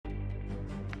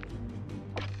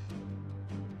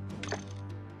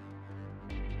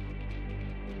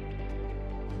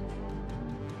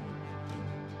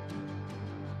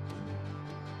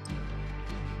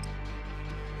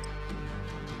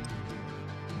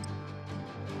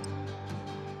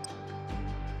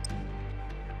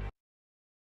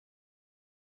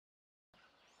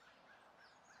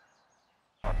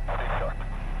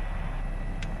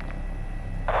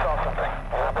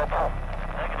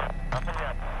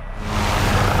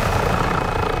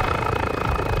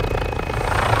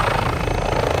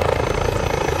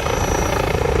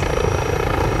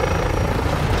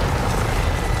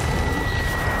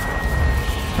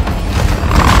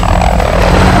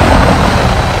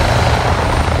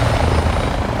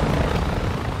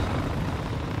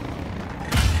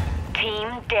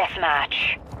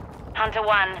Deathmatch. Hunter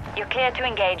 1, you're clear to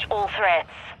engage all threats.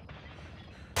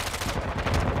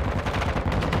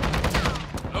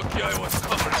 Lucky I was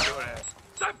covering your ass.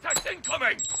 Semtex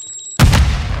incoming!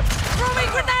 Throwing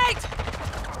grenade!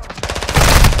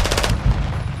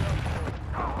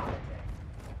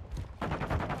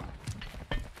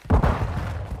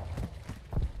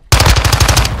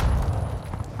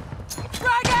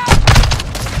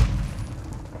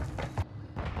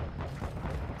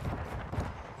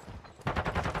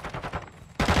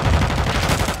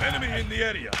 Enemy in the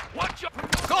area. Watch your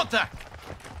contact!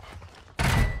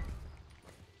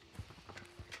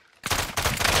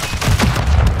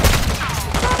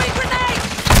 Throwing grenade!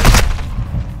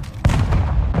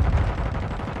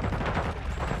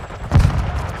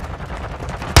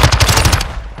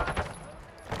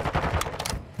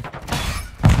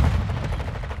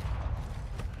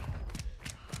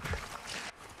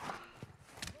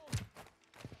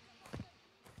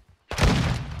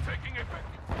 Taking effect.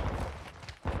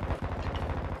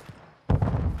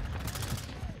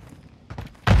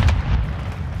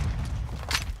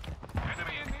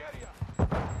 Enemy in the area.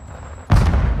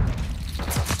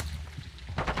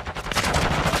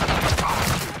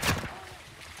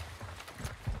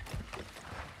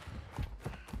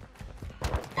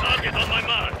 Target on my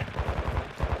mark.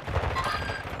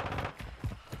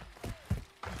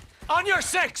 On your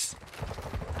six!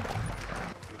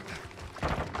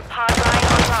 Hardline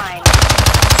online.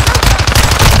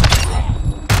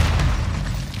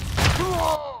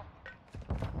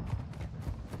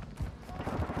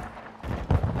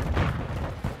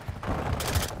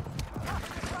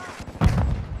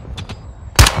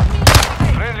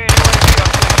 Friendly UAV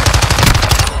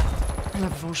La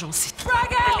vengeance est...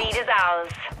 The lead is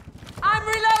ours. I'm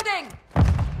reloading!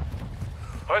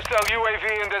 hostile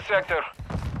UAV in this sector.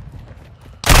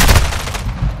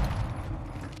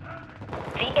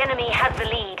 The enemy has the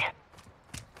lead.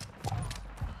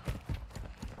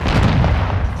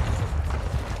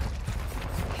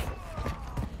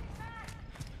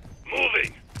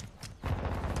 Moving.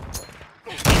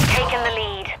 We've taken the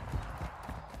lead.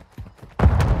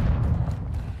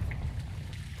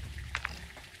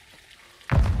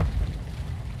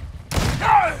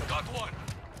 Got one.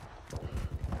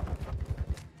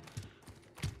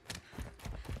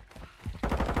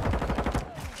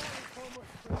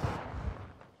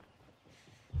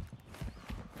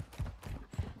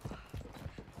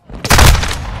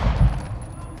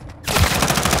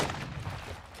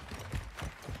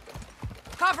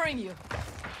 Covering you.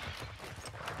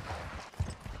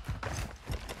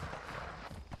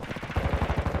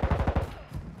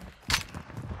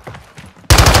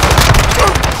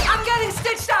 I'm getting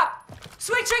stitched up!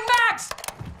 Switching mags!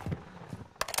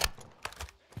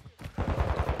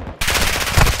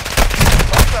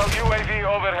 Hostile UAV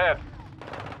overhead.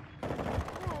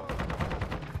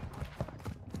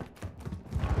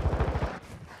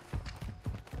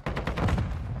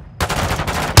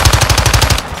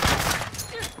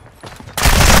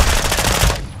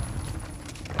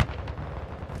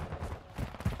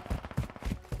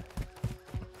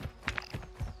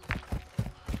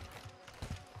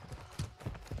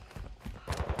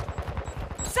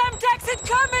 Semtex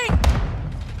incoming!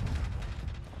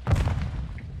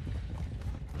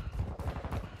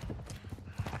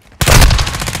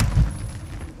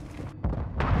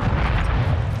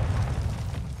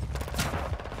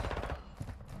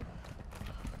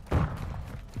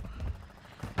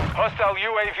 Hostile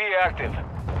UAV active.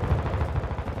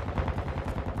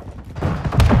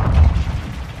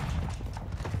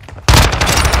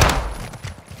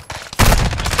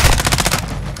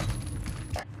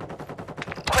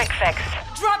 Quick fix.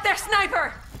 Drop their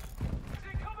sniper!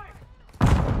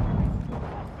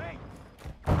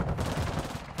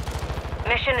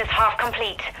 Mission is half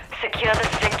complete. Secure this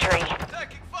victory.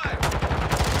 Taking fire.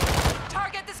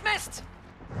 Target dismissed!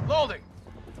 Loading.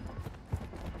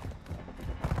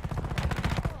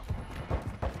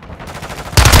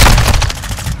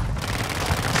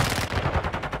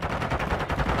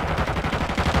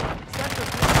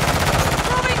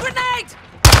 Throwing grenade!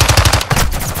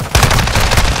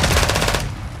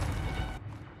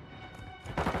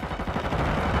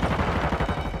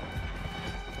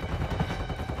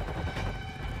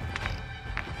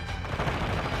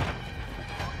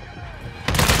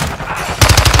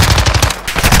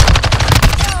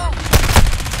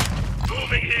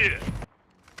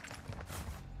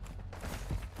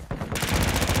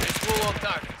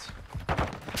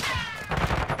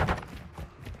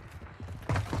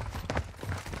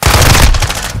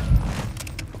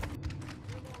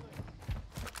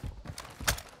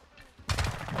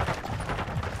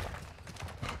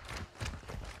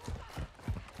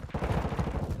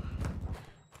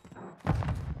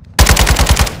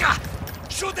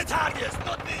 the targets,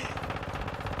 not me!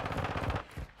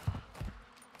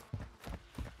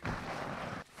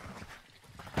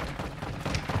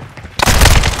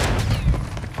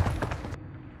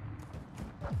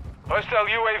 Hostile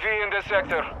UAV in this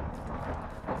sector.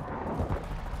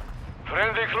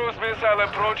 Friendly cruise missile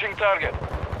approaching target.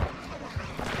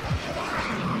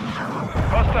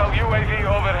 Hostile UAV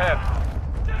overhead.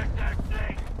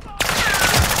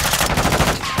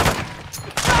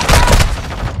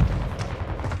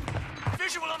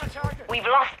 Visual on the target! We've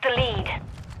lost the lead.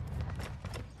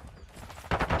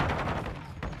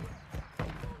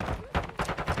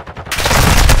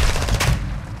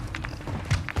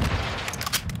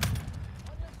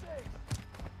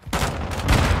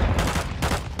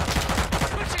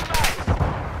 Switching back!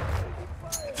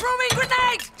 Throwing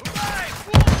grenade!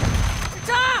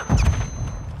 Down!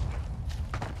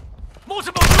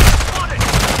 Multiple groups spotted!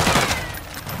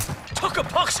 Took a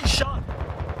poxy shot!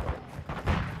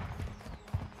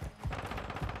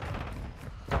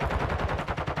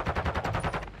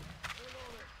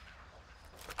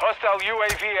 Hostile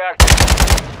UAV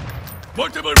active.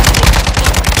 Multiple reports!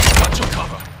 Got your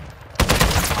cover!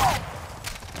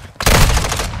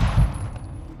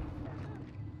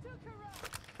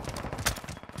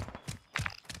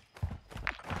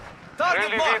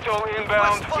 Friendly VTOL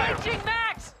inbound. Changing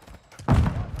max!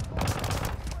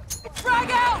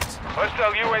 Frag out!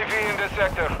 Hostile UAV in this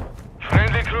sector.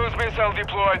 Friendly cruise missile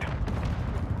deployed.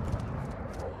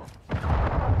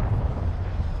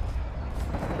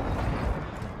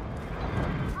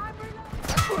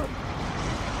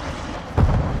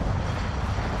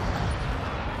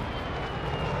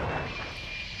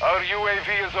 Our UAV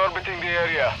is orbiting the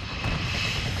area.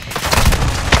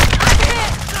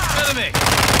 Enemy!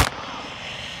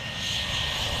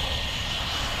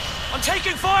 I'm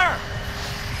taking fire!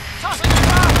 Tossing the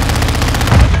ground!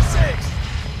 Under 6!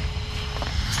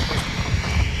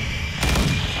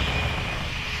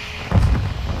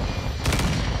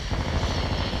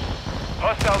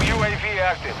 Hostile UAV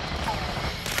active.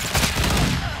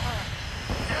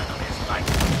 Enemy is right!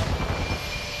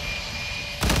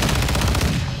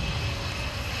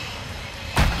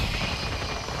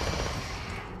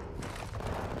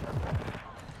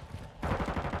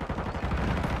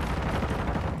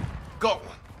 Go!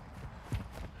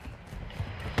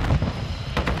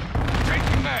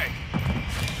 Taking mag!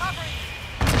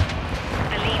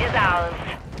 The lead is ours.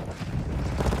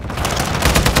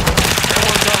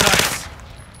 Everyone's on ice!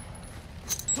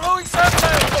 Throwing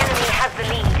something! The enemy has the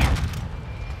lead.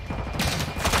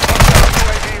 Hostile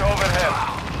UAV overhead.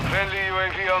 Friendly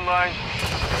UAV online.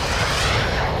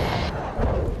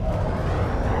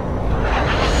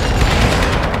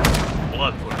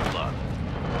 Blood for blood.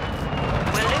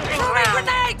 We're losing Throwing ground.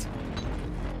 grenade!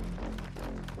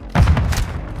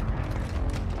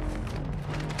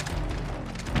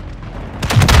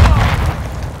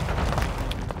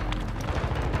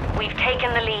 We've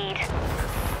taken the lead.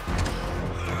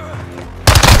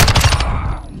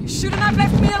 You shouldn't have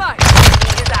left me alive! The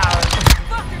lead is ours.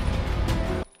 Fucker!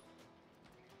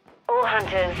 All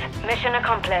hunters, mission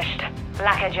accomplished.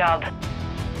 Lack a job.